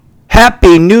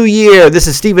Happy New Year! This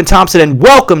is Stephen Thompson, and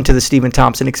welcome to the Stephen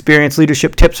Thompson Experience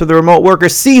Leadership Tips for the Remote Worker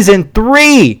Season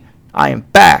 3. I am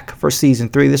back for Season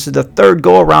 3. This is the third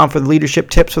go-around for the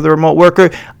Leadership Tips for the Remote Worker.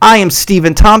 I am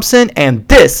Stephen Thompson, and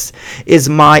this is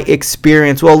my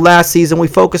experience. Well, last season we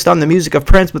focused on the music of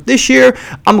Prince, but this year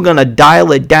I'm going to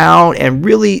dial it down and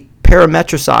really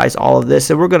parametricize all of this,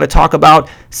 and we're going to talk about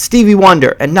Stevie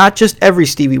Wonder, and not just every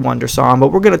Stevie Wonder song,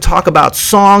 but we're going to talk about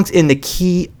songs in the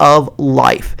key of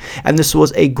life. And this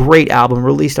was a great album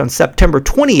released on September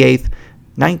 28th,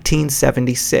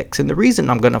 1976. And the reason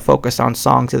I'm going to focus on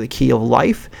songs in the key of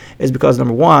life is because,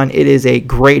 number one, it is a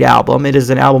great album. It is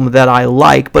an album that I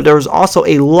like, but there's also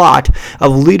a lot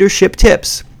of leadership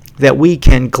tips that we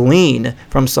can glean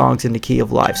from songs in the key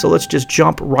of life. So let's just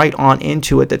jump right on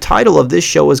into it. The title of this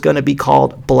show is going to be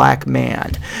called Black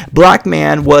Man. Black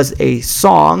Man was a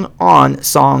song on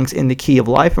Songs in the Key of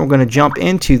Life, and we're going to jump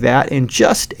into that in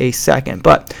just a second.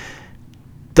 But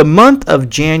the month of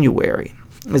January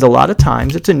is a lot of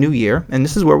times it's a new year, and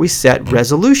this is where we set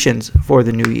resolutions for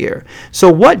the new year.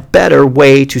 So what better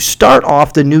way to start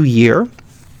off the new year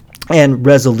and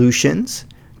resolutions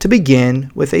to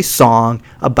begin with a song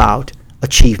about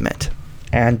achievement.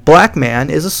 And Black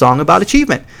Man is a song about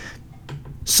achievement.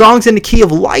 Songs in the Key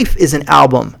of Life is an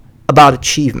album about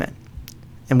achievement.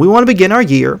 And we want to begin our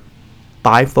year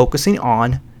by focusing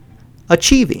on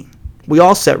achieving. We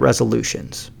all set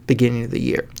resolutions beginning of the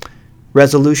year.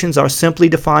 Resolutions are simply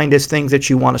defined as things that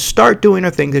you want to start doing or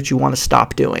things that you want to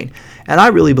stop doing. And I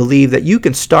really believe that you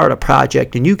can start a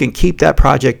project and you can keep that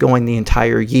project going the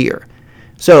entire year.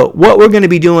 So what we're going to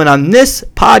be doing on this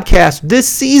podcast this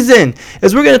season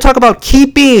is we're going to talk about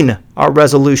keeping our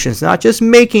resolutions, not just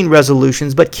making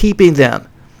resolutions, but keeping them.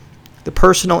 The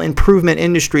personal improvement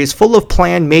industry is full of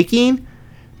plan making,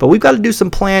 but we've got to do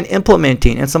some plan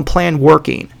implementing and some plan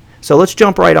working. So let's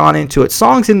jump right on into it.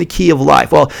 Songs in the Key of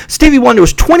Life. Well, Stevie Wonder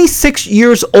was 26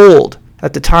 years old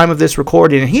at the time of this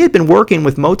recording, and he had been working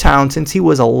with Motown since he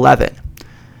was 11.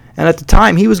 And at the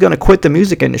time, he was going to quit the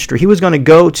music industry. He was going to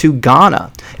go to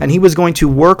Ghana, and he was going to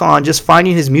work on just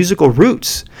finding his musical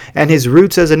roots and his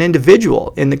roots as an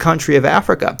individual in the country of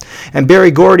Africa. And Berry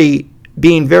Gordy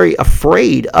being very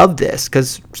afraid of this,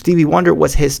 because Stevie Wonder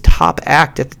was his top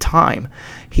act at the time,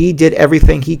 he did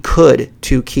everything he could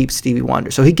to keep Stevie Wonder.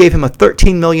 So he gave him a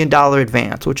 $13 million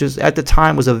advance, which is at the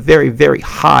time was a very, very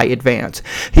high advance.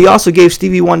 He also gave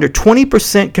Stevie Wonder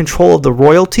 20% control of the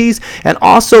royalties and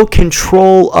also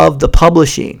control of the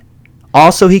publishing.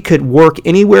 Also, he could work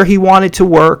anywhere he wanted to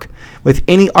work with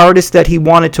any artist that he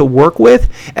wanted to work with,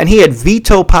 and he had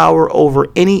veto power over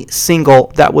any single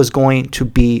that was going to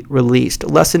be released.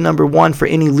 Lesson number one for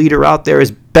any leader out there is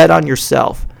bet on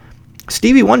yourself.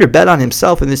 Stevie Wonder bet on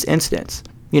himself in this instance.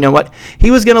 You know what?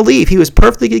 He was going to leave. He was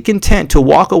perfectly content to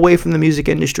walk away from the music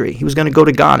industry. He was going to go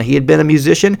to Ghana. He had been a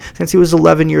musician since he was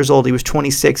 11 years old. He was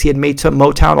 26. He had made to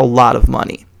Motown a lot of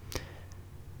money.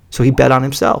 So he bet on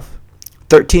himself.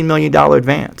 $13 million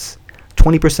advance,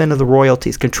 20% of the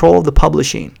royalties, control of the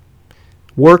publishing,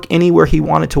 work anywhere he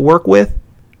wanted to work with,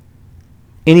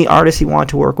 any artist he wanted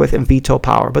to work with, and veto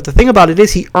power. But the thing about it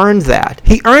is he earned that.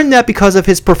 He earned that because of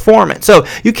his performance. So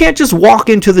you can't just walk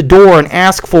into the door and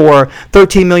ask for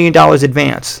 $13 million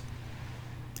advance.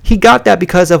 He got that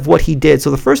because of what he did. So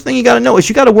the first thing you got to know is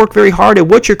you got to work very hard at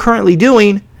what you're currently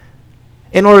doing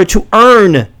in order to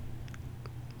earn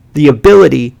the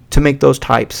ability to make those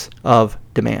types of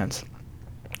demands.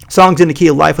 Songs in the Key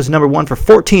of Life was number one for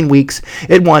 14 weeks.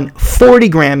 It won 40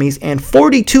 Grammys, and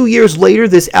 42 years later,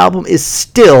 this album is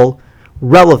still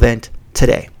relevant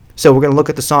today. So we're going to look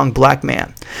at the song Black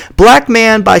Man. Black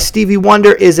Man by Stevie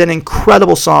Wonder is an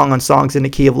incredible song on Songs in the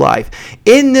Key of Life.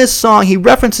 In this song, he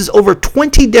references over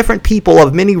 20 different people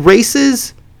of many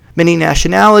races, many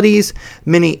nationalities,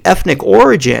 many ethnic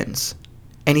origins,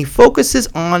 and he focuses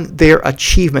on their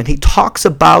achievement. He talks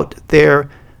about their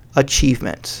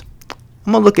achievements.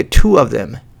 I'm going to look at two of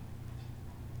them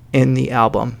in the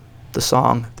album, the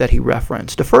song that he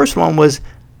referenced. The first one was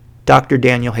Dr.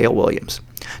 Daniel Hale Williams.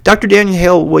 Dr. Daniel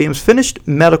Hale Williams finished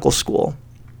medical school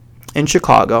in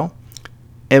Chicago,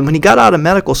 and when he got out of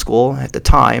medical school at the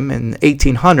time in the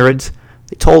 1800s,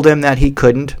 they told him that he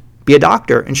couldn't be a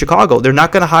doctor in Chicago. They're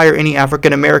not going to hire any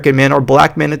African-American men or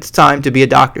black men at the time to be a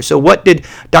doctor. So what did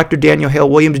Dr. Daniel Hale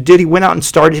Williams do? He went out and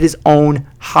started his own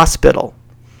hospital.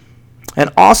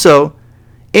 And also,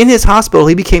 in his hospital,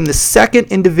 he became the second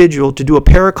individual to do a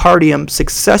pericardium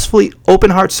successfully open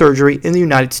heart surgery in the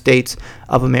United States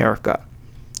of America.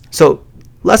 So,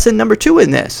 lesson number two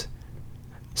in this.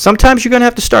 Sometimes you're going to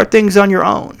have to start things on your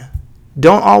own.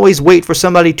 Don't always wait for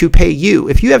somebody to pay you.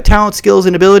 If you have talent, skills,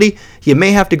 and ability, you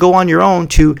may have to go on your own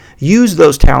to use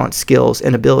those talent, skills,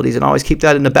 and abilities. And always keep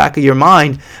that in the back of your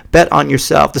mind. Bet on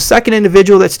yourself. The second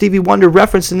individual that Stevie Wonder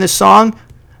referenced in this song,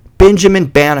 Benjamin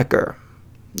Banneker.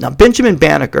 Now, Benjamin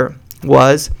Banneker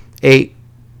was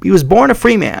born a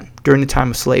free man during the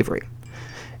time of slavery.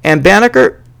 And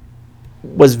Banneker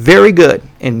was very good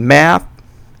in math,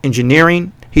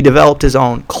 engineering. He developed his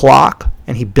own clock,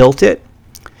 and he built it.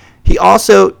 He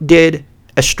also did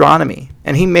astronomy,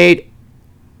 and he made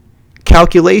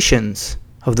calculations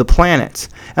of the planets,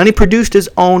 and he produced his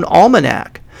own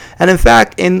almanac. And in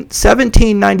fact, in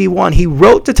 1791, he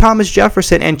wrote to Thomas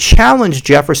Jefferson and challenged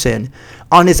Jefferson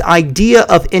on his idea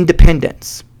of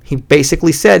independence. He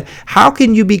basically said, how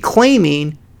can you be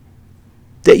claiming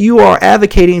that you are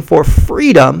advocating for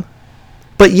freedom,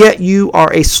 but yet you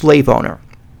are a slave owner?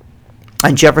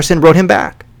 And Jefferson wrote him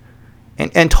back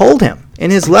and told him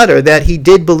in his letter that he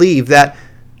did believe that,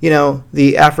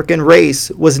 the African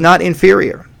race was not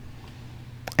inferior.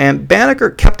 And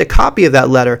Banneker kept a copy of that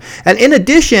letter. And in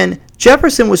addition,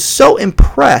 Jefferson was so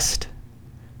impressed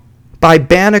by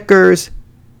Banneker's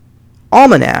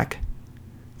almanac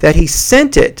that he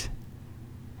sent it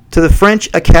to the French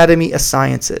Academy of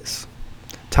Sciences.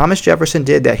 Thomas Jefferson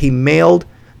did that. He mailed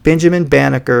Benjamin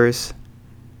Banneker's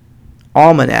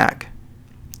almanac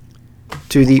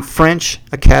to the French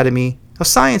Academy of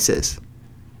Sciences.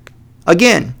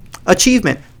 Again,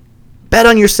 achievement. Bet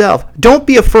on yourself. Don't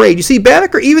be afraid. You see,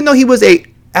 Banneker, even though he was a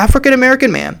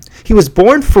African-American man, he was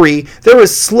born free. There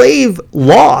was slave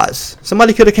laws.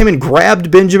 Somebody could have come and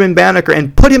grabbed Benjamin Banneker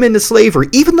and put him into slavery,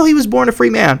 even though he was born a free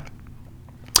man.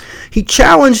 He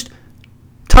challenged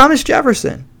Thomas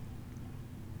Jefferson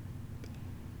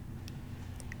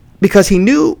because he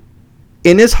knew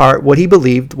in his heart what he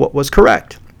believed what was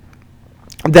correct.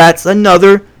 That's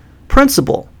another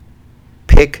principle.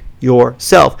 Pick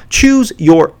yourself. Choose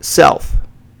yourself.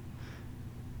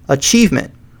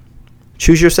 Achievement.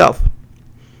 Choose yourself.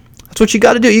 That's what you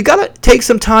got to do. You got to take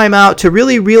some time out to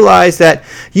really realize that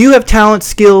you have talent,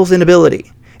 skills, and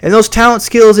ability. And those talent,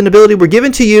 skills, and ability were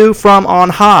given to you from on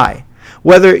high.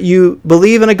 Whether you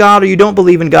believe in a God or you don't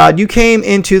believe in God, you came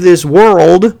into this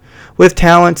world with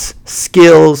talents,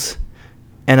 skills,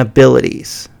 and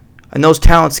abilities. And those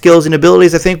talent, skills, and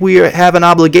abilities, I think we have an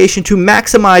obligation to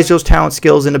maximize those talent,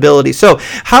 skills, and abilities. So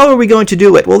how are we going to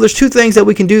do it? Well, there's two things that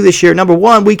we can do this year. Number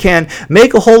one, we can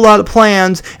make a whole lot of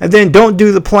plans and then don't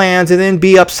do the plans and then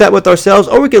be upset with ourselves,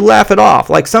 or we could laugh it off.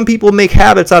 Like some people make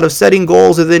habits out of setting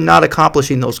goals and then not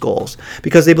accomplishing those goals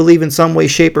because they believe in some way,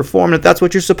 shape, or form that that's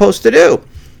what you're supposed to do.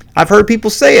 I've heard people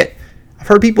say it. I've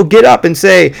heard people get up and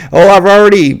say,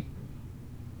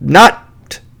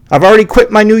 I've already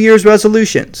quit my New Year's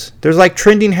resolutions. There's like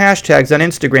trending hashtags on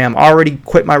Instagram, already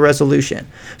quit my resolution.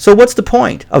 So what's the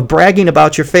point of bragging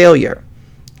about your failure?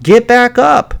 Get back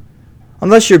up.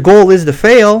 Unless your goal is to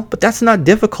fail, but that's not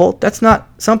difficult. That's not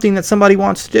something that somebody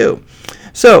wants to do.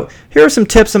 So here are some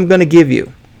tips I'm going to give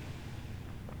you.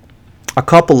 A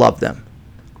couple of them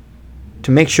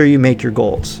to make sure you make your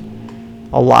goals.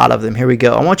 A lot of them. Here we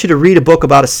go. I want you to read a book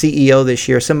about a CEO this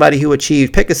year, somebody who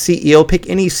achieved. Pick a CEO, pick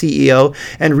any CEO,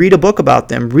 and read a book about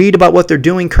them. Read about what they're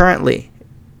doing currently.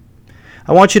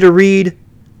 I want you to read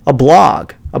a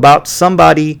blog about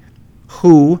somebody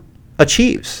who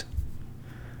achieves.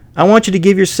 I want you to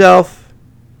give yourself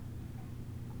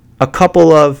a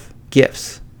couple of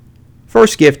gifts.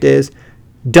 First gift is,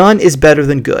 done is better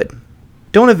than good.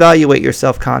 Don't evaluate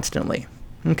yourself constantly.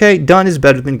 Okay? Done is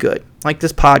better than good. Like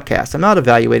this podcast. I'm not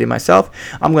evaluating myself.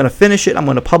 I'm going to finish it. I'm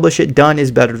going to publish it. Done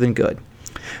is better than good.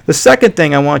 The second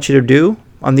thing I want you to do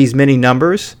on these mini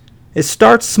numbers is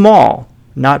start small,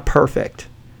 not perfect.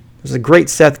 There's a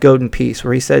great Seth Godin piece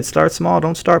where he said, start small,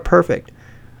 don't start perfect.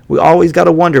 We always got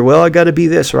to wonder, I got to be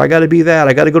this or I got to be that.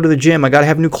 I got to go to the gym. I got to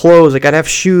have new clothes. I got to have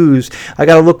shoes. I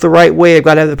got to look the right way. I've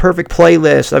got to have the perfect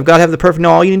playlist. I've got to have the perfect...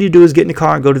 No, all you need to do is get in the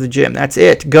car and go to the gym. That's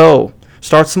it. Go.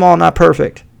 Start small, not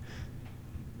perfect.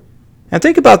 And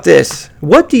think about this.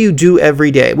 What do you do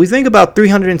every day? We think about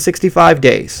 365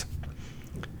 days.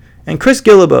 And Chris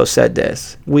Gillibo said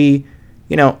this. We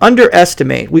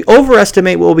overestimate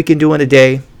what we can do in a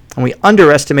day, and we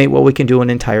underestimate what we can do in an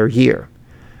entire year.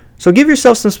 So give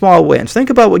yourself some small wins. Think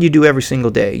about what you do every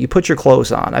single day. You put your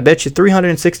clothes on. I bet you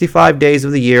 365 days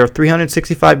of the year,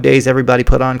 365 days everybody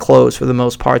put on clothes for the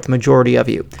most part, the majority of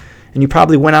you. And you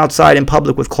probably went outside in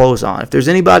public with clothes on. If there's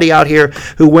anybody out here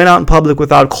who went out in public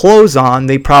without clothes on,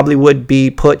 they probably would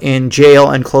be put in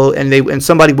jail and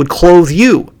somebody would clothe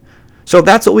you. So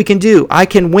that's what we can do. I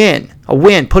can win. A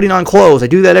win, putting on clothes. I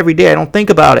do that every day. I don't think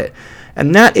about it.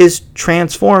 And that is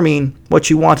transforming what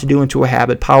you want to do into a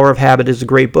habit. Power of Habit is a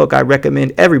great book. I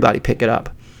recommend everybody pick it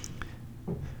up.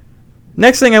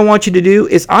 Next thing I want you to do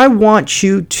is I want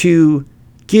you to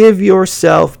give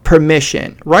yourself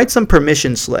permission. Write some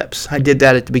permission slips. I did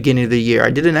that at the beginning of the year. I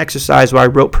did an exercise where I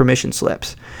wrote permission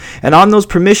slips. And on those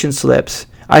permission slips,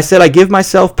 I said I give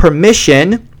myself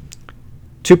permission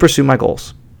to pursue my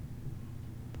goals.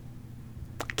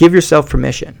 Give yourself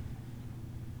permission.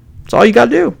 That's all you got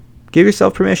to do. Give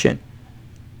yourself permission.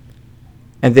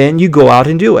 And then you go out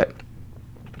and do it.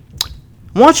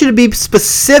 I want you to be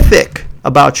specific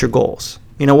about your goals.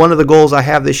 You know, one of the goals I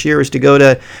have this year is to go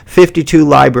to 52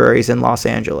 libraries in Los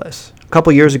Angeles. A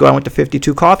couple years ago, I went to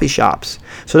 52 coffee shops.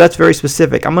 So that's very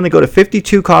specific. I'm going to go to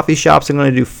 52 coffee shops. I'm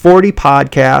going to do 40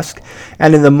 podcasts.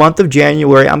 And in the month of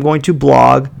January, I'm going to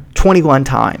blog 21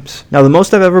 times. Now, the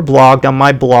most I've ever blogged on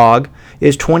my blog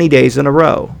is 20 days in a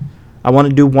row. I want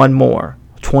to do one more.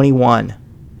 21.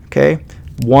 Okay?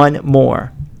 One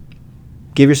more.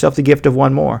 Give yourself the gift of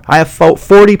one more. I have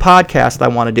 40 podcasts I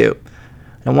want to do.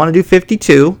 I want to do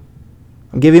 52.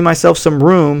 I'm giving myself some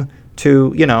room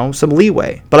to, some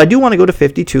leeway. But I do want to go to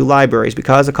 52 libraries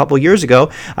because a couple years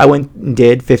ago, I went and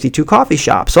did 52 coffee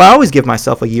shops. So I always give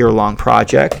myself a year-long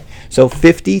project. So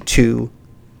 52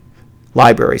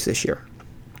 libraries this year.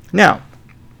 Now,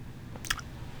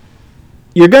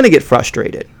 you're going to get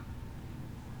frustrated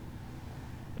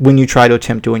when you try to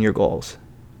attempt doing your goals.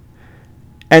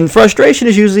 And frustration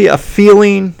is usually a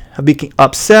feeling of being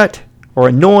upset or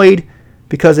annoyed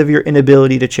because of your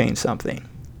inability to change something.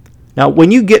 Now,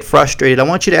 when you get frustrated, I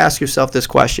want you to ask yourself this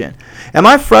question. Am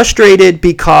I frustrated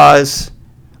because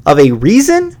of a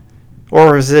reason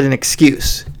or is it an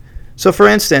excuse? So, for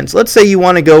instance, let's say you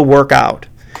want to go work out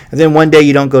and then one day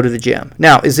you don't go to the gym.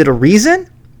 Now, is it a reason?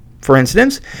 For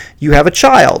instance, you have a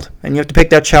child and you have to pick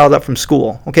that child up from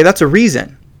school. Okay, that's a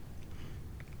reason.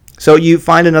 So you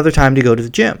find another time to go to the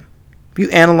gym. You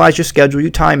analyze your schedule,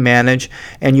 you time manage,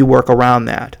 and you work around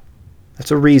that. That's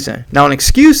a reason. Now, an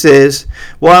excuse is,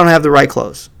 well, I don't have the right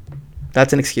clothes.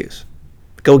 That's an excuse.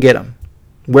 Go get them.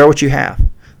 Wear what you have.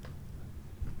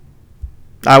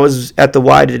 I was at the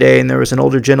Y today, and there was an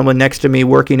older gentleman next to me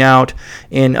working out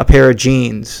in a pair of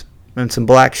jeans and some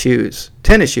black shoes.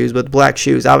 Tennis shoes, but black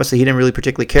shoes. Obviously, he didn't really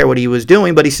particularly care what he was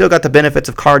doing, but he still got the benefits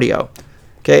of cardio.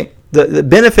 Okay? The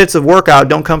benefits of workout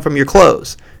don't come from your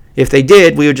clothes. If they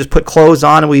did, we would just put clothes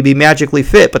on and we'd be magically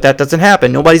fit, but that doesn't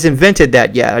happen. Nobody's invented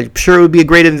that yet. I'm sure it would be a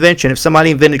great invention if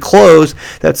somebody invented clothes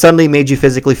that suddenly made you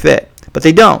physically fit, but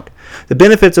they don't. The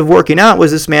benefits of working out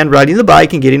was this man riding the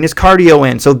bike and getting his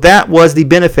cardio in. So that was the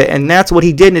benefit, and that's what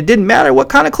he did, and it didn't matter what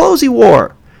kind of clothes he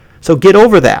wore. So get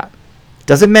over that. It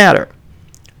doesn't matter.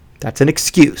 That's an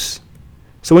excuse.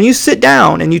 So when you sit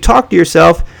down and you talk to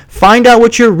yourself, find out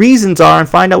what your reasons are and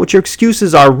find out what your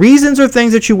excuses are. Reasons are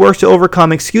things that you work to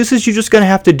overcome. Excuses, you're just going to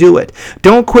have to do it.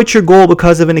 Don't quit your goal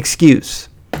because of an excuse.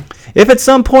 If at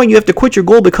some point you have to quit your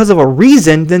goal because of a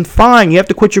reason, then fine. You have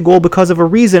to quit your goal because of a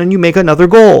reason and you make another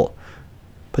goal.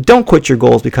 But don't quit your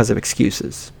goals because of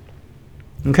excuses.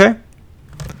 Okay?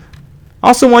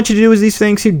 Also want you to do is these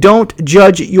things. You don't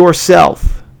judge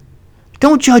yourself.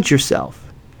 Don't judge yourself.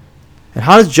 And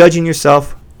how does judging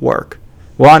yourself work?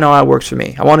 Well, I know how it works for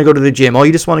me. I want to go to the gym. Oh,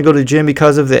 you just want to go to the gym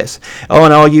because of this. Oh,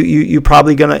 no, you're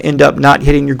probably going to end up not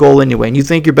hitting your goal anyway. And you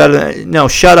think you're better than... No,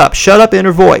 shut up. Shut up,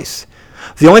 inner voice.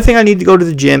 The only thing I need to go to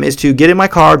the gym is to get in my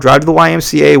car, drive to the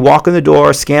YMCA, walk in the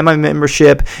door, scan my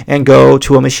membership, and go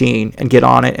to a machine and get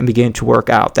on it and begin to work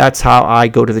out. That's how I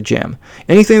go to the gym.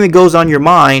 Anything that goes on your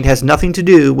mind has nothing to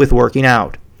do with working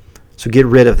out. So get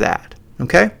rid of that.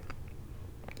 Okay?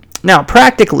 Now,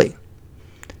 practically,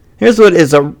 here's what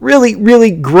is a really,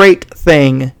 really great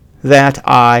thing that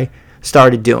I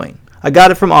started doing. I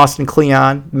got it from Austin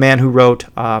Kleon, the man who wrote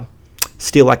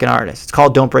Steal Like an Artist. It's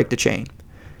called Don't Break the Chain.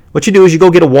 What you do is you go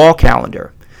get a wall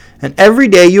calendar. And every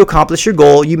day you accomplish your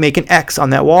goal, you make an X on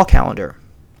that wall calendar.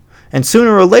 And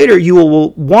sooner or later, you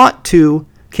will want to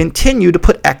continue to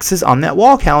put X's on that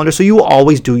wall calendar so you will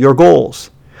always do your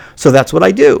goals. So that's what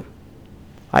I do.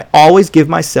 I always give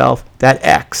myself that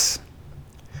X.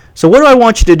 So what do I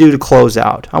want you to do to close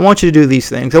out? I want you to do these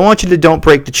things. I want you to don't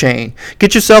break the chain.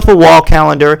 Get yourself a wall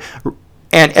calendar,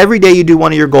 and every day you do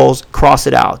one of your goals, cross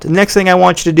it out. The next thing I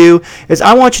want you to do is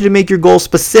I want you to make your goals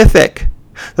specific.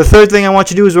 The third thing I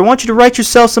want you to do is I want you to write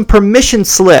yourself some permission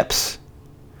slips.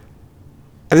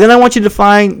 And then I want you to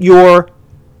find your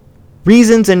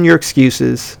reasons and your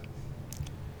excuses.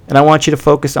 And I want you to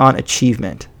focus on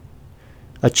achievement.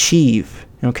 Achieve.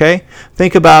 Okay?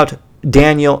 Think about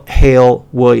Daniel Hale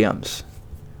Williams.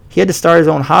 He had to start his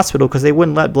own hospital because they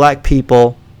wouldn't let black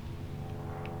people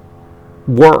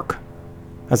work.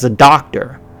 as a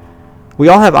doctor. We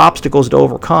all have obstacles to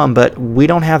overcome, but we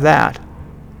don't have that.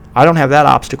 I don't have that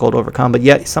obstacle to overcome, but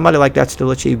yet somebody like that still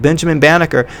achieved. Benjamin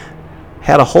Banneker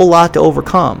had a whole lot to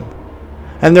overcome.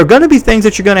 And there are going to be things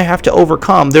that you're going to have to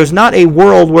overcome. There's not a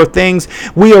world where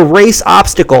we erase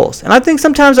obstacles. And I think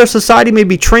sometimes our society may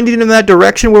be trending in that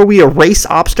direction where we erase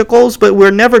obstacles, but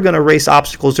we're never going to erase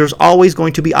obstacles. There's always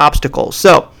going to be obstacles.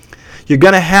 So you're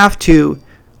going to have to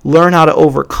learn how to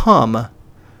overcome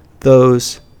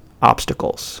those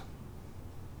obstacles.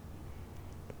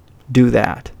 Do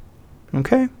that.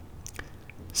 Okay?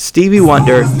 Stevie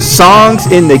Wonder,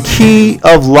 Songs in the Key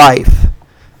of Life.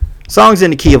 Songs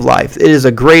in the Key of Life. It is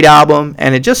a great album,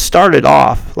 and it just started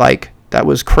off like that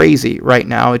was crazy right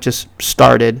now. It just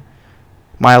started.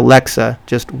 My Alexa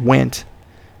just went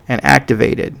and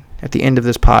activated at the end of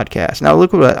this podcast. Now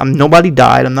look what nobody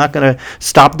died. I'm not going to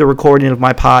stop the recording of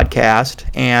my podcast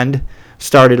and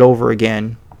start it over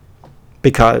again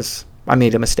because I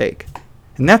made a mistake.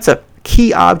 And that's a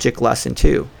key object lesson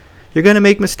too. You're going to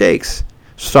make mistakes.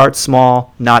 Start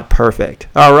small, not perfect.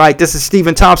 All right, this is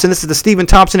Stephen Thompson. This is the Stephen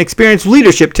Thompson Experience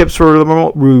Leadership Tips for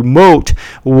the Remote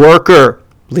Worker.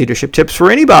 Leadership tips for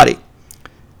anybody.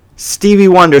 Stevie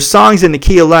Wonder, Songs in the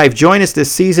Key of Life. Join us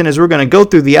this season as we're going to go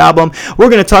through the album. We're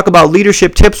going to talk about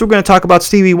leadership tips. We're going to talk about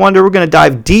Stevie Wonder. We're going to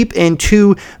dive deep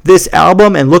into this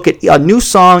album and look at a new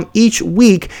song each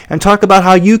week and talk about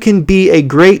how you can be a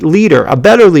great leader, a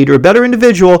better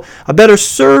individual, a better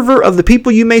server of the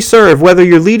people you may serve, whether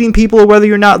you're leading people or whether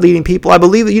you're not leading people. I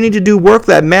believe that you need to do work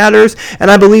that matters, and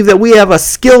I believe that we have a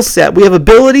skill set. We have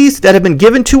abilities that have been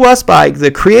given to us by the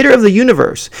creator of the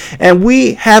universe, and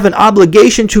we have an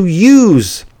obligation to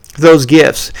use those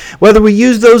gifts. Whether we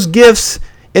use those gifts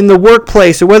in the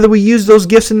workplace or whether we use those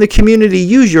gifts in the community,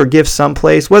 use your gifts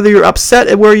someplace. Whether you're upset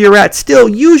at where you're at, still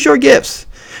use your gifts.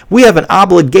 We have an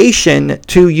obligation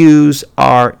to use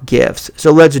our gifts.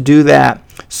 So let's do that.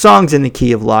 Songs in the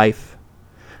Key of Life.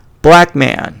 Black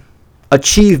man.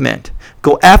 Achievement.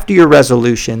 Go after your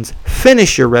resolutions.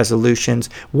 Finish your resolutions.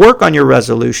 Work on your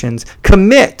resolutions.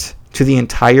 Commit to the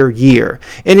entire year.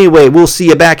 Anyway, we'll see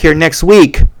you back here next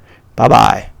week.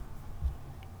 Bye-bye.